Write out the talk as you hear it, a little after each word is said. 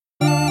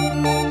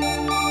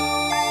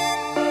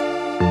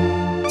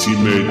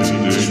made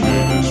this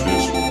one.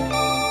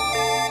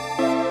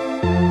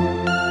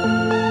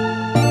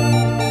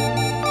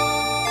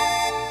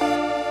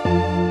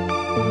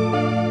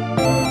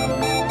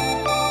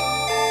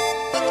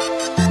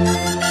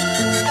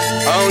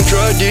 I don't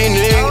trust these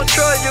niggas. I don't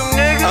trust you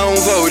niggas. I don't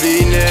fuck with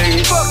these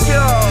niggas. Fuck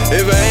y'all.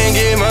 If I ain't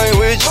get money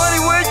with you,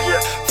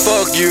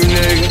 fuck you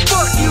nigga.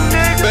 Fuck you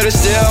niggas. Better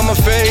stay out my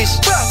face.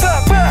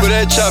 For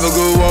that chopper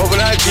go off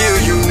and I kill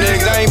you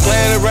niggas. I ain't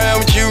playing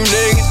around with you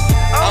niggas.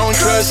 I don't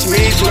trust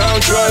me, so I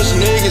don't trust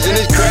niggas, and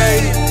it's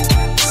crazy.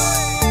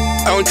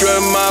 I don't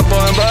trust my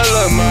boy, but I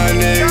love my I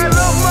niggas.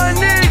 love my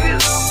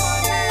niggas.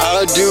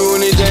 I'll do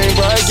anything,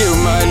 but I kill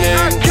my I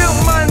niggas. kill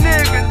my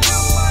niggas.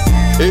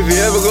 If you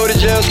ever go to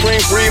jail, scream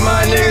free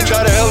my nigga.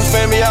 Try to help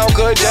fan me out,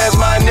 cause that's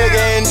my nigga.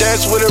 And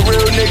that's what a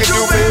real nigga do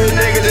for his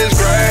niggas, it's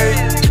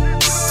crazy.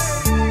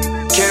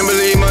 Can't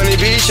believe money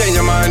be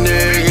changing my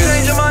niggas.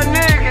 Changing my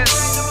niggas.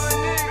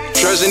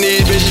 Trusting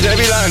these bitches that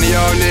be lying to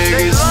y'all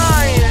They niggas.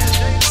 lying.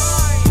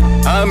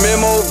 I'm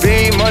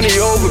MOB, money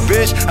over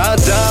bitch. I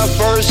die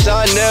first,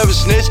 I never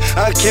snitch.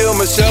 I kill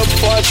myself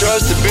before I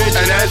trust a bitch,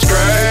 and that's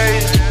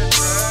crazy.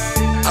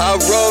 I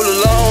roll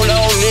alone, I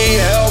don't need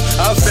help.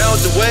 I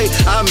found the way,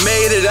 I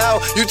made it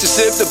out. Used to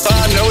sip the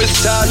bar, know it's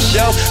top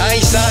shelf. I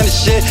ain't signing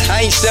shit,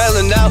 I ain't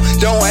selling out.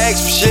 Don't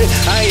ask for shit,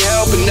 I ain't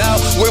helping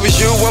out. Where was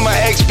you when my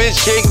ex bitch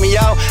kicked me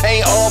out?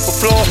 Ain't off the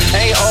floor,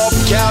 ain't off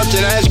the couch,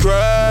 and that's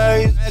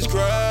crazy. That's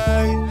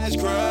crazy, that's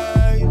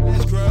crazy,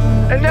 that's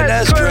crazy. And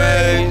that's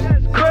crazy.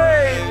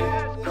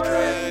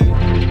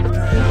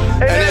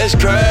 And that's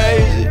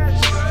crazy.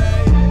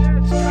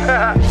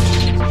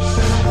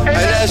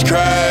 And that's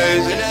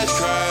crazy.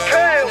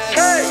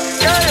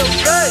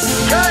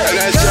 And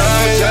that's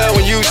time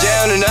when you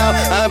down and out.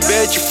 I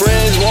bet your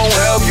friends won't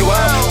help you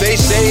out. They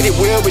say they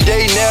will, but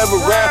they never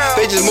rap.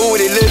 They just move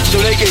their lips so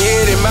they can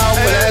hear them out.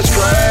 But that's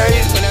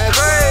crazy.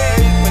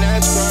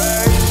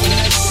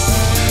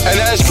 And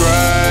that's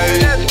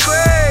crazy.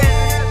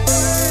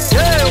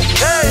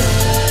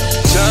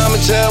 Time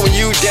and tell when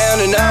you down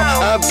and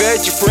out. I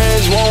bet your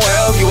friends won't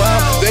help you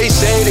out. They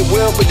say they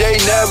will, but they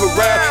never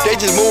rap. They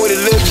just move their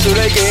lips so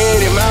they can hear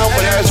them out.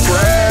 But that's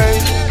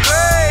crazy.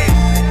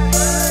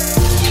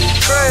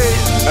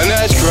 And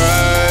that's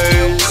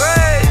crazy.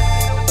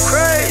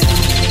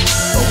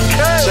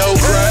 So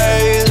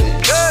crazy.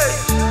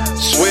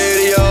 Swear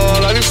to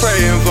y'all, I be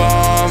praying for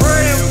 'em.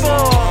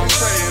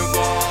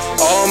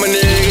 All my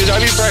niggas, I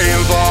be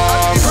praying for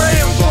 'em.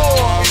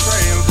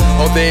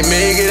 Hope they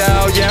make it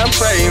out, yeah, I'm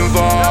praying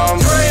for 'em.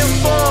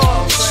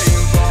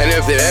 And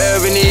if they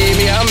ever need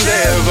me, I'm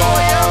there for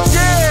 'em.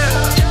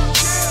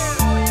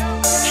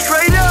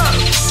 Straight up.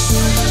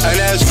 And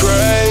that's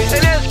crazy.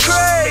 And that's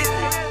crazy.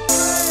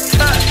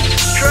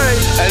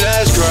 Crazy. And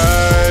that's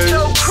crazy.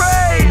 So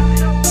crazy.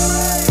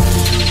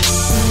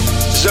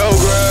 So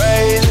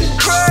crazy.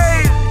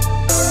 Crazy.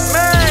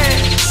 Man.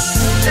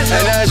 It's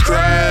And that's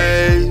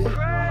crazy.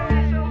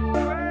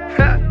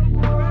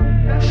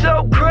 So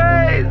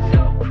crazy.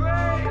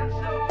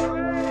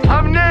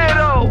 I'm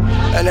Nano.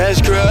 And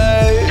that's crazy.